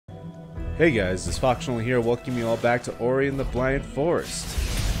Hey guys, this Foxional here, welcoming you all back to Ori and the Blind Forest.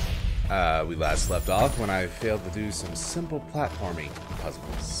 We last left off when I failed to do some simple platforming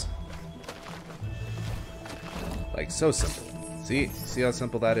puzzles. Like, so simple. See how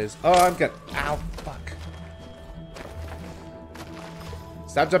simple that is? Oh, I'm gonna... Ow, fuck.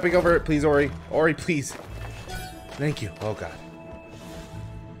 Stop jumping over it, please, Ori. Ori, please. Thank you. Oh, God.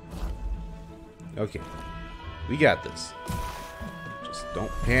 Okay. We got this. Just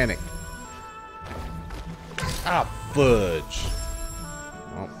don't panic. Ah, fudge.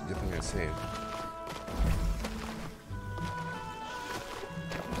 Well, good thing I saved.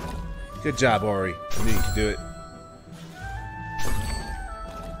 Good job, Ori. I knew you could do it.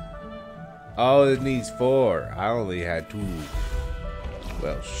 Oh, it needs 4. I only had 2.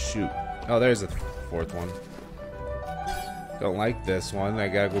 Well, shoot. Oh, there's a 4th one. Don't like this one. I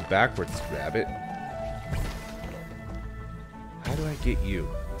gotta go backwards to grab it. How do I get you?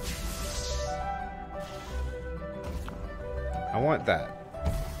 I want that.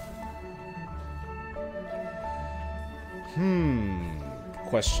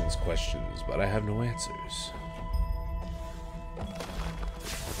 Questions, but I have no answers. I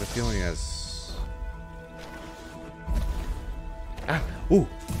have a feeling as... Ah! Ooh!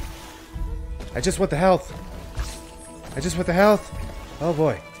 I just want the health! Oh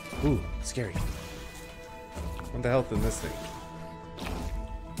boy. Ooh, scary. I want the health in this thing.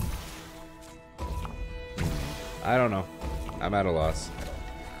 I don't know. I'm at a loss.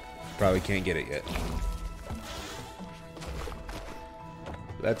 Probably can't get it yet.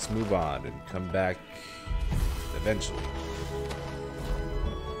 Let's move on and come back eventually.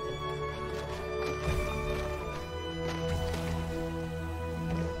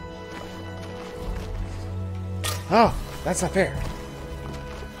 Oh, that's not fair.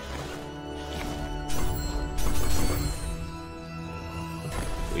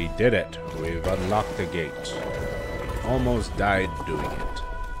 We did it. We've unlocked the gate. Almost died doing it.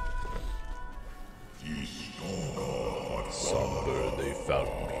 Somber, they found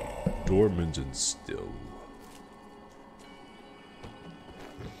me, dormant and still.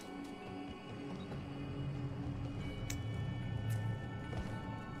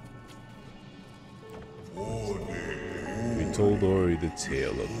 We told Ori the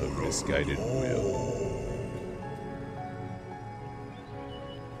tale of her misguided will.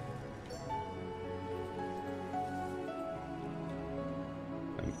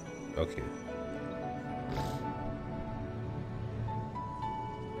 Okay.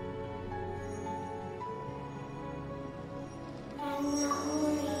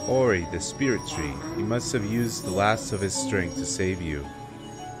 Ori, the spirit tree. He must have used the last of his strength to save you.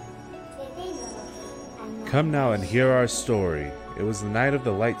 Come now and hear our story. It was the night of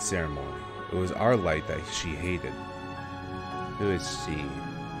the light ceremony. It was our light that she hated. Who is she?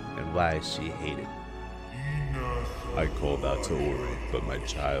 And why is she hated? I called out to Ori, but my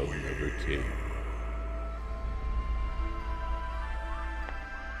child never came.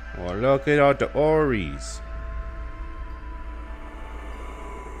 Well, look at all the Oris.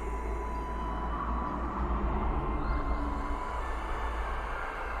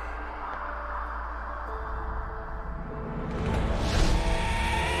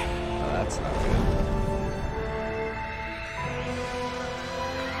 Oh, that's not good.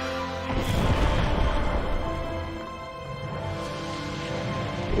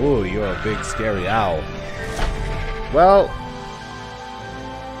 Ooh, you're a big scary owl. Well...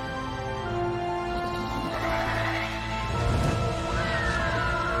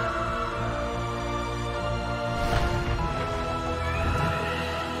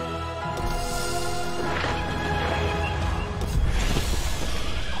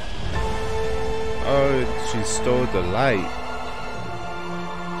 Oh, she stole the light.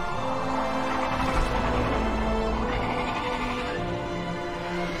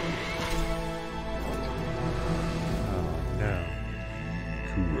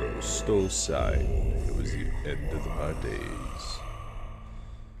 Stole sign. It was the end of our days.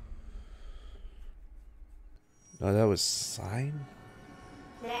 Oh, that was sign?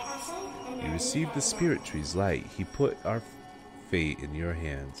 You received the spirit tree's light. He put our fate in your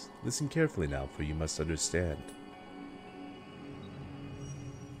hands. Listen carefully now, for you must understand.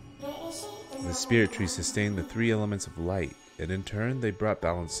 The spirit tree sustained the 3 elements of light, and in turn they brought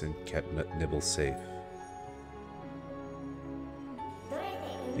balance and kept Nibble safe.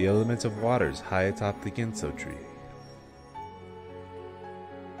 The element of waters high atop the Ginso tree.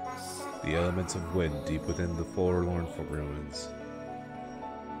 The elements of wind deep within the forlorn ruins.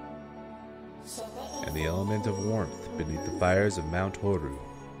 And the element of warmth beneath the fires of Mount Horu.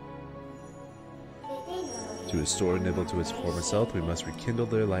 To restore Nibble to its former self, we must rekindle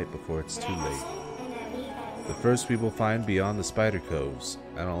their light before it's too late. The first we will find beyond the spider coves.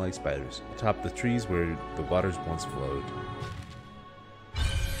 I don't like spiders. Atop the trees where the waters once flowed.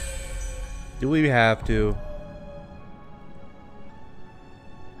 Do we have to?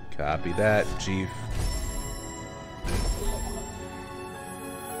 Copy that, Chief.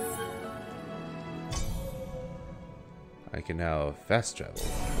 I can now fast travel.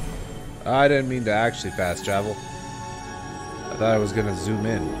 I didn't mean to actually fast travel. I thought I was gonna zoom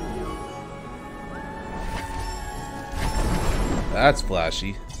in. That's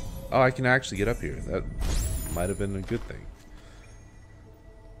flashy. Oh, I can actually get up here. That might have been a good thing.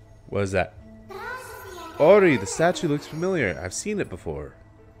 What is that? Ori, the statue looks familiar. I've seen it before.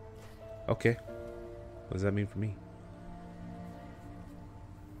 Okay. What does that mean for me?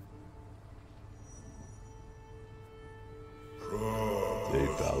 They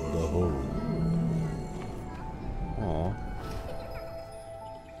found the hole. Aww.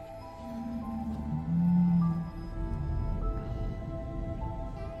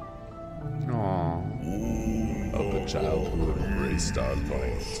 Aww. Of the child who embraced our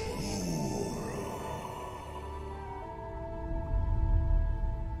light.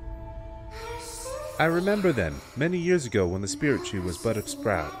 I remember then, many years ago when the spirit tree was but a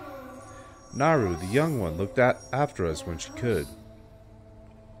sprout. Naru, the young one, looked after us when she could.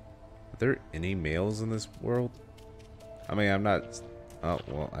 Are there any males in this world? I mean, I'm not... Oh,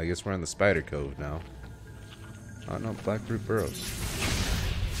 well, I guess we're in the Spider Cove now. Oh, no, Blackroot Burrows.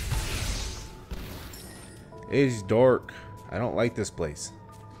 It's dark. I don't like this place.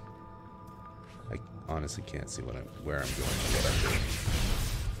 I honestly can't see where I'm going or what I'm doing.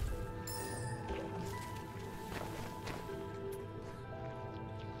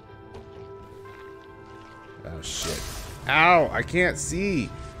 Oh, shit. Ow! I can't see!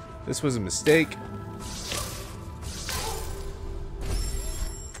 This was a mistake.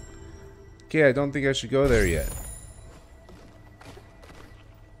 Okay, I don't think I should go there yet.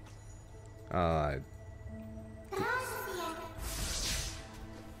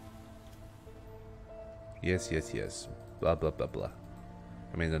 Yes, yes, yes. Blah, blah, blah, blah.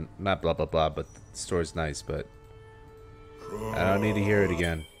 I mean, not blah, blah, blah, but the store's nice, but... I don't need to hear it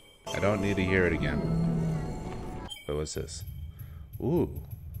again. I don't need to hear it again. But what's this? Ooh.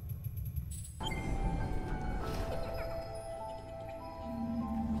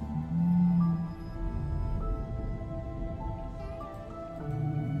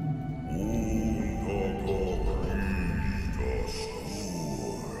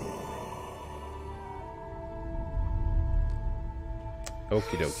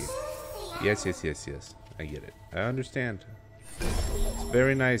 Okie dokie. Yes, yes, yes, yes. I get it. I understand. It's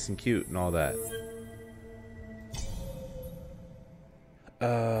very nice and cute and all that.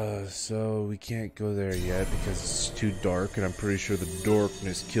 So we can't go there yet because it's too dark and I'm pretty sure the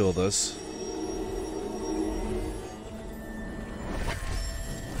darkness killed us.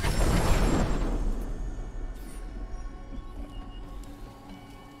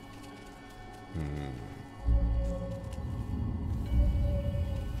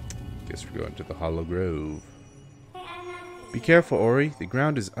 Guess we're going to the Hollow Grove. Be careful, Ori. The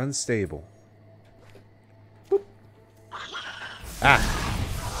ground is unstable. Boop. Ah!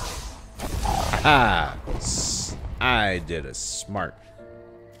 Ah! I did a smart.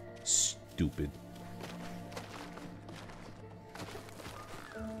 Stupid.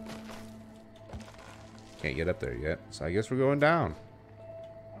 Can't get up there yet, so I guess we're going down.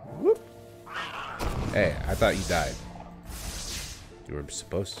 Whoop. Hey, I thought you died. You were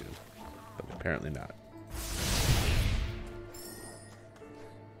supposed to, but apparently not.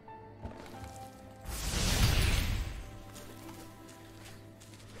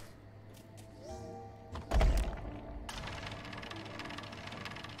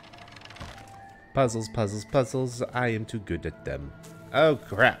 Puzzles, puzzles, puzzles. I am too good at them. Oh,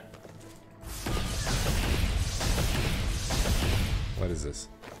 crap. What is this?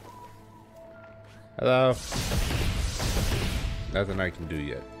 Hello? Nothing I can do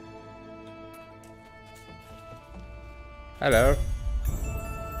yet. Hello?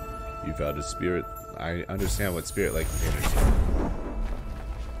 You found a spirit. I understand what spirit-like containers are.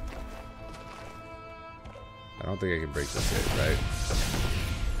 I don't think I can break this hit, right?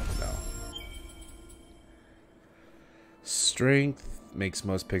 No. Strength makes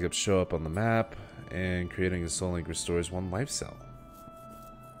most pickups show up on the map, and creating a soul link restores one life cell.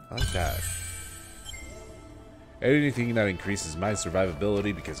 I like that. Anything that increases my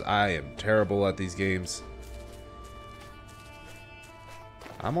survivability because I am terrible at these games.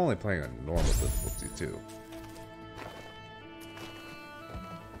 I'm only playing on normal difficulty too.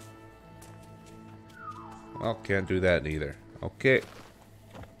 Well, can't do that neither. Okay.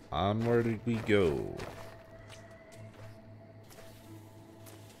 Onward we go.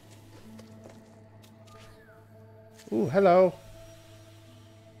 Ooh, hello.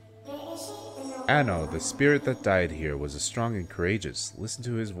 Anno, the spirit that died here, was strong and courageous. Listen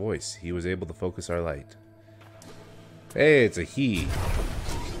to his voice. He was able to focus our light. Hey, it's a he.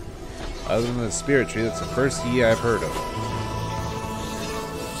 Other than the spirit tree, that's the first he I've heard of.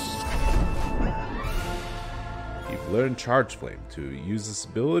 You've learned Charge Flame. To use this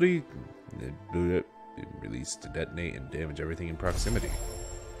ability, release to detonate and damage everything in proximity.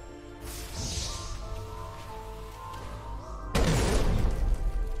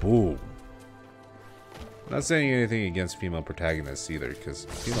 Boom. I'm not saying anything against female protagonists either, because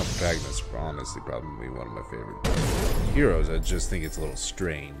female protagonists are honestly probably one of my favorite heroes. I just think it's a little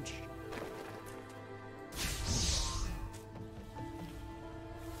strange.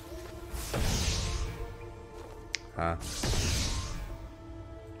 Huh?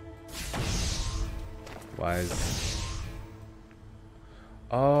 Why is...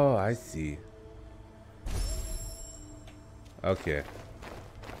 Oh, I see. Okay.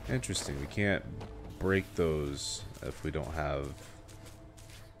 Interesting. We can't break those if we don't have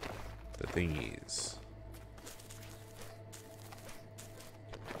the thingies.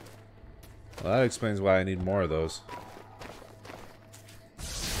 Well, that explains why I need more of those.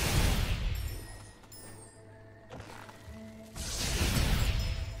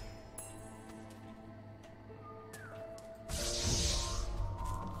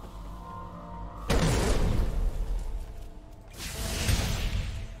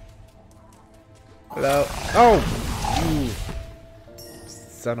 Hello. Oh! You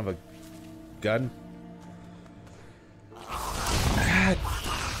son of a gun. God.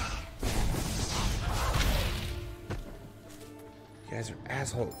 You guys are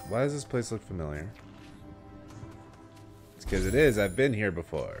assholes. Why does this place look familiar? It's because it is. I've been here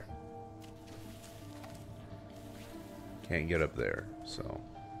before. Can't get up there, so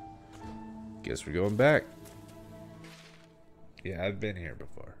guess we're going back. Yeah, I've been here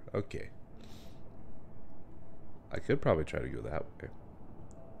before. Okay. I could probably try to go that way.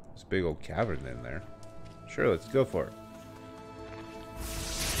 There's a big old cavern in there. Sure, let's go for it.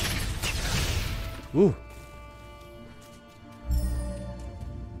 Ooh.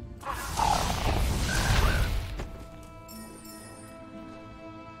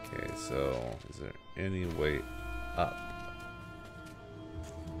 Okay, so is there any way up?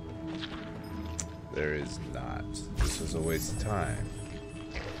 There is not. This was a waste of time.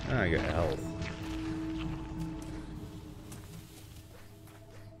 I got health.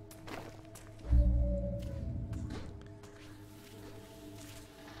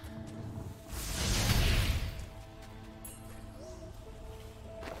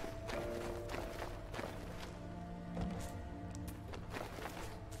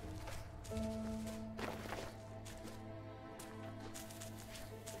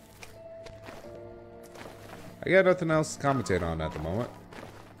 I got nothing else to commentate on at the moment.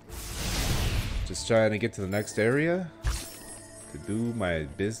 Just trying to get to the next area to do my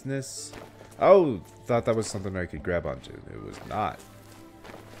business. Oh, thought that was something I could grab onto. It was not.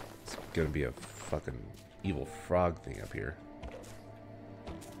 It's gonna be a fucking evil frog thing up here.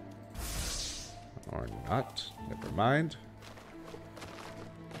 Or not. Never mind.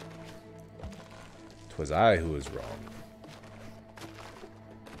 'Twas I who was wrong.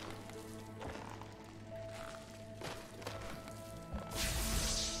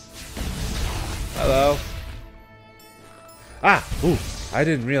 Hello. Ah! Ooh! I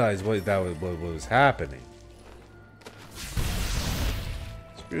didn't realize what was happening.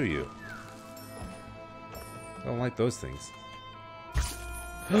 Screw you. I don't like those things.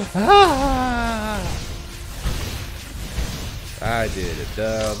 Ah! I did it,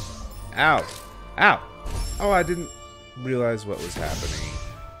 dumb. Ow! Ow! Oh, I didn't realize what was happening.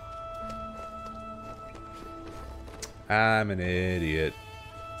 I'm an idiot.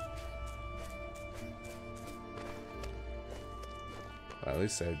 Well, at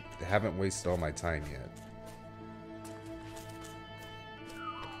least I haven't wasted all my time yet.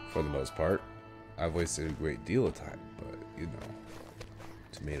 For the most part. I've wasted a great deal of time, but, you know.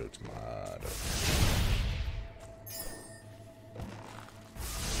 Tomato, tomato.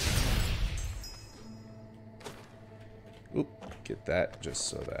 Oop, get that just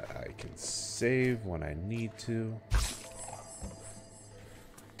so that I can save when I need to.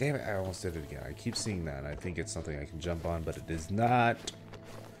 Damn it, I almost did it again. I keep seeing that, and I think it's something I can jump on, but it is not.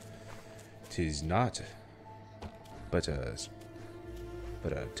 It is not. But a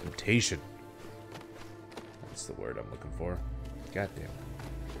temptation. That's the word I'm looking for. God damn it.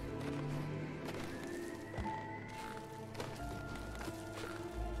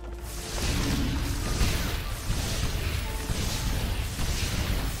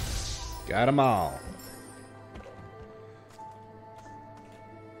 Got them all.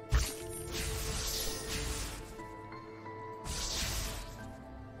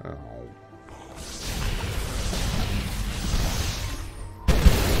 Oh.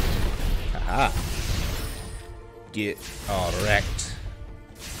 Aha. Get all wrecked.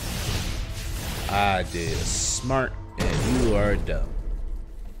 I did smart and you are dumb.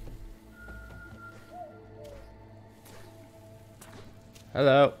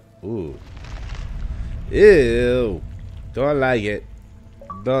 Hello. Ooh. Ew. Don't like it.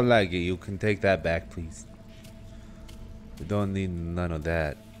 Don't like it. You can take that back, please. We don't need none of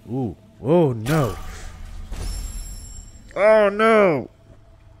that. Ooh. Oh, no. Oh, no.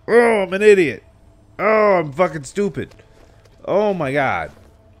 Oh, I'm an idiot. Oh, I'm fucking stupid. Oh, my God.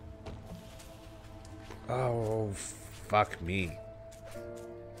 Oh, fuck me.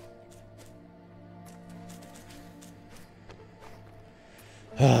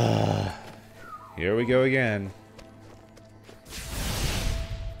 Here we go again.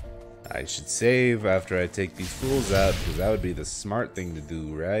 I should save after I take these fools out, because that would be the smart thing to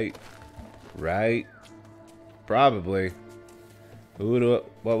do, right? Right? Probably.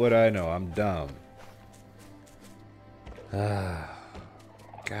 What would I know? I'm dumb.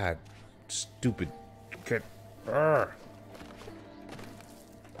 God. Stupid. Oh,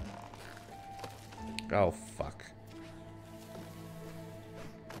 fuck.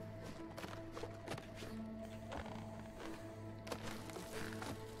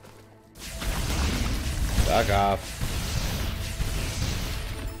 Fuck off.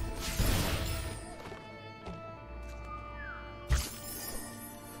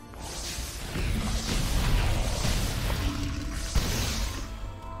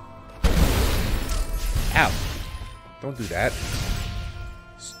 Ow. Don't do that.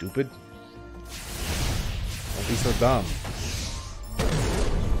 Stupid. Don't be so dumb.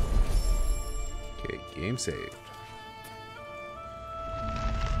 Okay, game saved.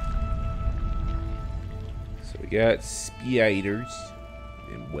 So we got spiders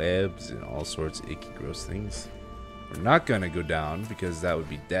and webs and all sorts of icky gross things. We're not gonna go down because that would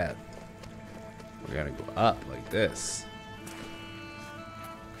be death. We're gonna go up like this.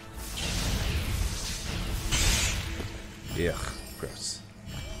 Ugh, gross.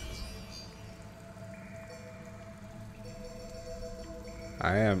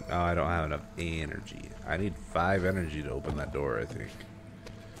 I don't have enough energy. I need 5 energy to open that door, I think.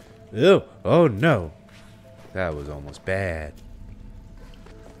 Ew, oh no. That was almost bad.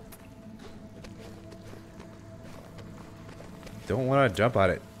 Don't want to jump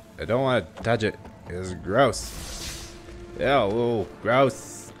on it. I don't want to touch it. It's gross. Ew, oh,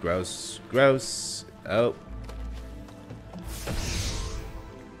 gross, gross, gross. Oh.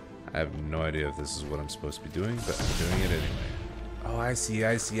 I have no idea if this is what I'm supposed to be doing, but I'm doing it anyway. Oh, I see,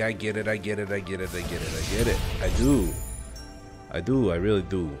 I get it, I get it. I do, I really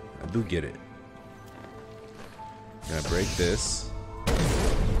do. I do get it. I'm gonna break this. Then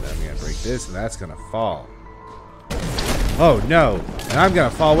I'm gonna break this, and that's gonna fall. Oh no! And I'm gonna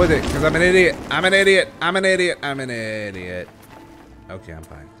fall with it, because I'm an idiot. I'm an idiot. Okay, I'm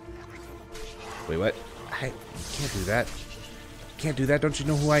fine. Wait, what? Hey, you can't do that. Can't do that. Don't you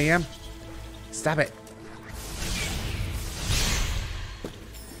know who I am? Stop it.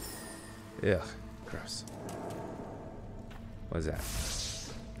 Ugh, gross. What is that?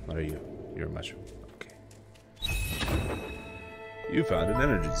 What are you? You're a mushroom. Okay. You found an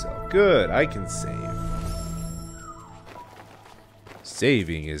energy cell. Good, I can save.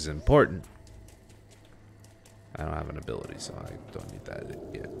 Saving is important. I don't have an ability, so I don't need that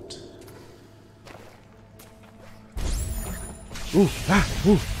yet. Ooh,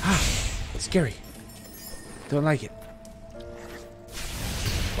 scary. Don't like it.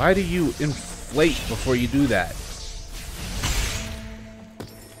 Why do you inflate before you do that?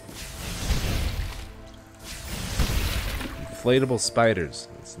 Inflatable spiders.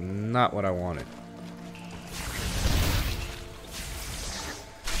 That's not what I wanted.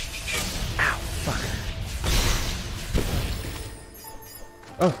 Ow, fuck.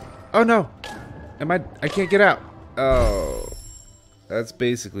 Oh no. I can't get out. Oh. That's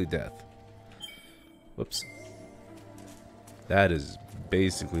basically death. Whoops. That is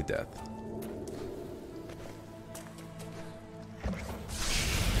basically death.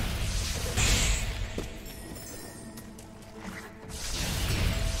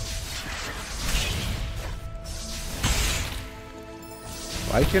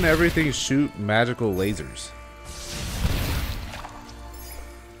 Why can everything shoot magical lasers?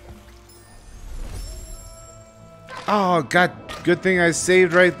 Oh, God. Good thing I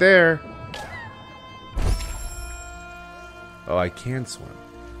saved right there. Oh, I can swim.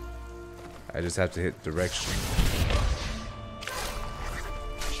 I just have to hit direction.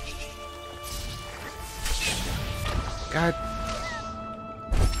 God.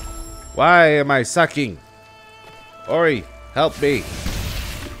 Why am I sucking? Ori, help me.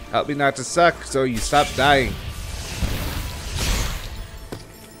 Help me not to suck so you stop dying.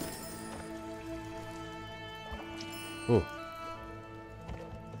 Oh.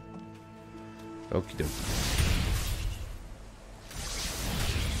 Okie dokie.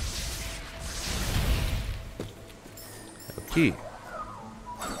 Okay.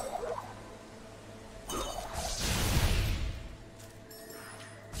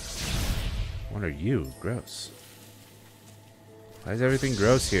 What are you? Gross. Why is everything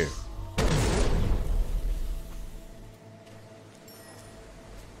gross here?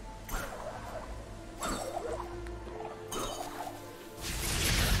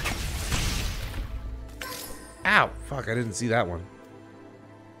 Ow! Fuck, I didn't see that one.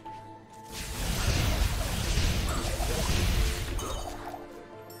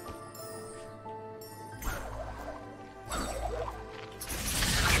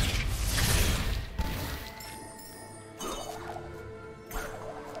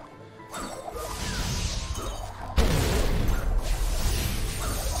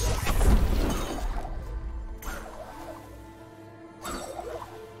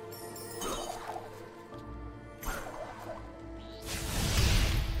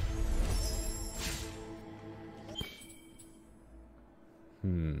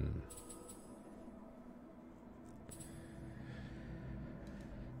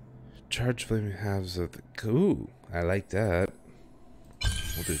 Charge flaming halves of the... Ooh, I like that.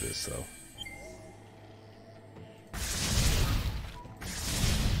 We'll do this, though.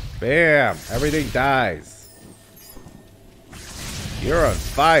 Bam! Everything dies. You're on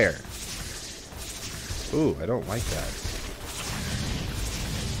fire. Ooh, I don't like that.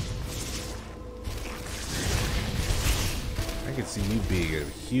 I can see you being a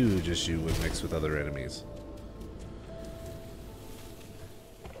huge issue when mixed with other enemies.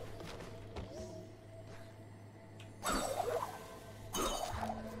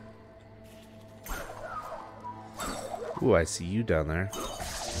 Ooh, I see you down there.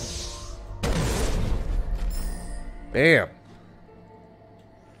 Bam!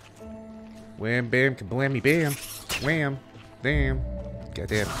 Wham, bam, kablammy, bam. Wham, damn.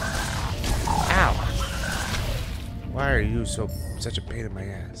 Goddamn. Ow! Why are you such a pain in my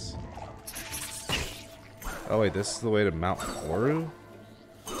ass? Oh wait, this is the way to Mount Horu?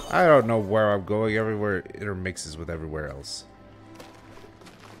 I don't know where I'm going. Everywhere intermixes with everywhere else.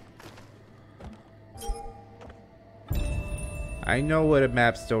 I know what a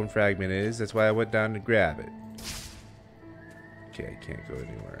mapstone fragment is. That's why I went down to grab it. Okay, I can't go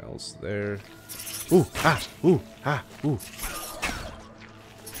anywhere else there. Ooh, ah, ooh, ah, ooh.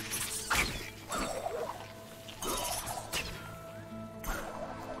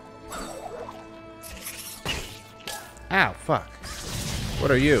 Ow, fuck.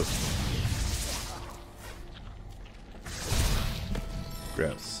 What are you?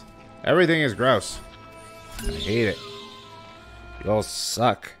 Gross. Everything is gross. I hate it. You all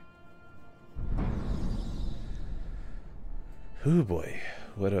suck. Ooh boy.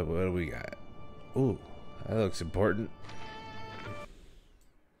 What do we got? Ooh, that looks important.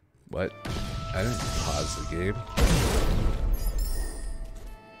 What? I didn't pause the game.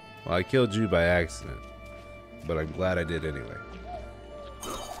 Well, I killed you by accident. But I'm glad I did anyway.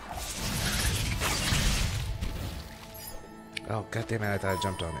 Oh, goddammit, I thought I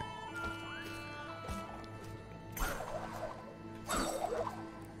jumped on it.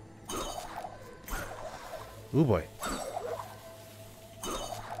 Ooh boy.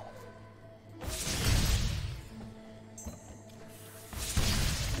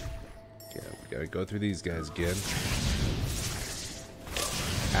 Yeah, we gotta go through these guys again.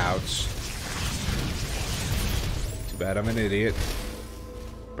 Ouch. Too bad I'm an idiot.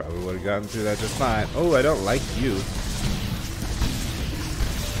 Probably would have gotten through that just fine. Oh, I don't like you.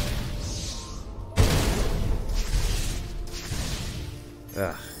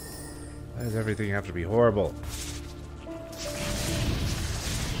 Ugh. Why does everything have to be horrible?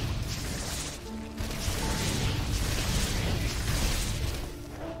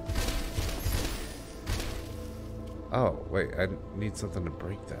 Oh, wait, I need something to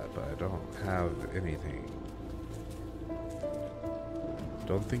break that, but I don't have anything.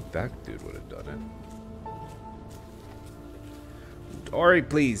 Don't think that dude would have done it. Ori,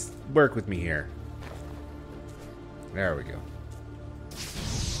 please, work with me here. There we go.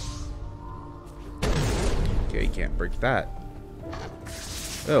 Okay, you can't break that.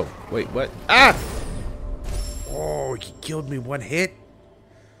 Oh, wait, what? Ah! Oh, he killed me one hit?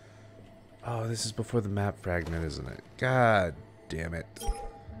 Oh, this is before the map fragment, isn't it? God damn it.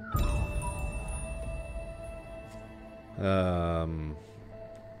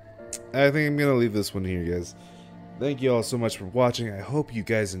 I think I'm gonna leave this one here, guys. Thank you all so much for watching. I hope you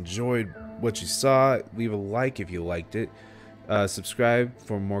guys enjoyed what you saw. Leave a like if you liked it. Subscribe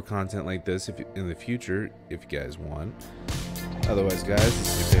for more content like this in the future if you guys want. Otherwise, guys,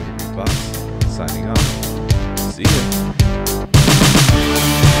 this is your favorite Big Boss signing off. See ya.